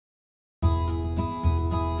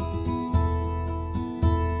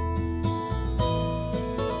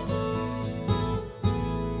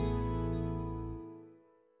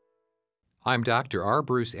I'm Dr. R.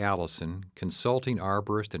 Bruce Allison, consulting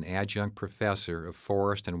arborist and adjunct professor of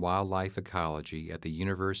forest and wildlife ecology at the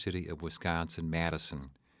University of Wisconsin-Madison.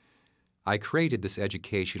 I created this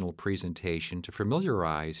educational presentation to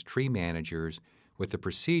familiarize tree managers with the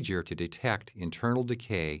procedure to detect internal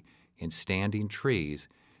decay in standing trees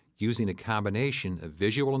using a combination of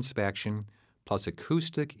visual inspection plus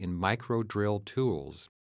acoustic and microdrill tools.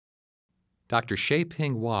 Dr.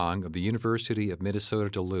 Sheping Wang of the University of Minnesota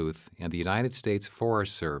Duluth and the United States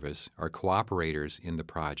Forest Service are cooperators in the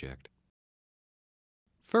project.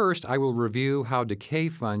 First, I will review how decay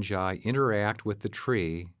fungi interact with the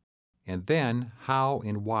tree, and then how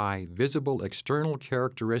and why visible external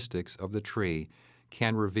characteristics of the tree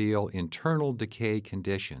can reveal internal decay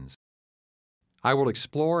conditions. I will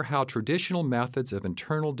explore how traditional methods of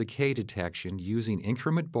internal decay detection using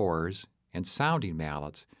increment borers and sounding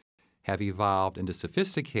mallets have evolved into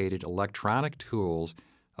sophisticated electronic tools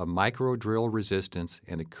of microdrill resistance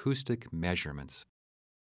and acoustic measurements.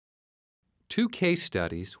 Two case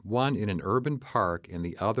studies, one in an urban park and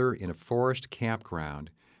the other in a forest campground,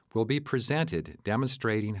 will be presented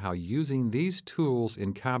demonstrating how using these tools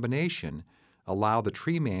in combination allow the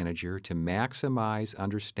tree manager to maximize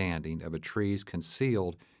understanding of a tree's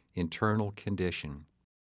concealed internal condition.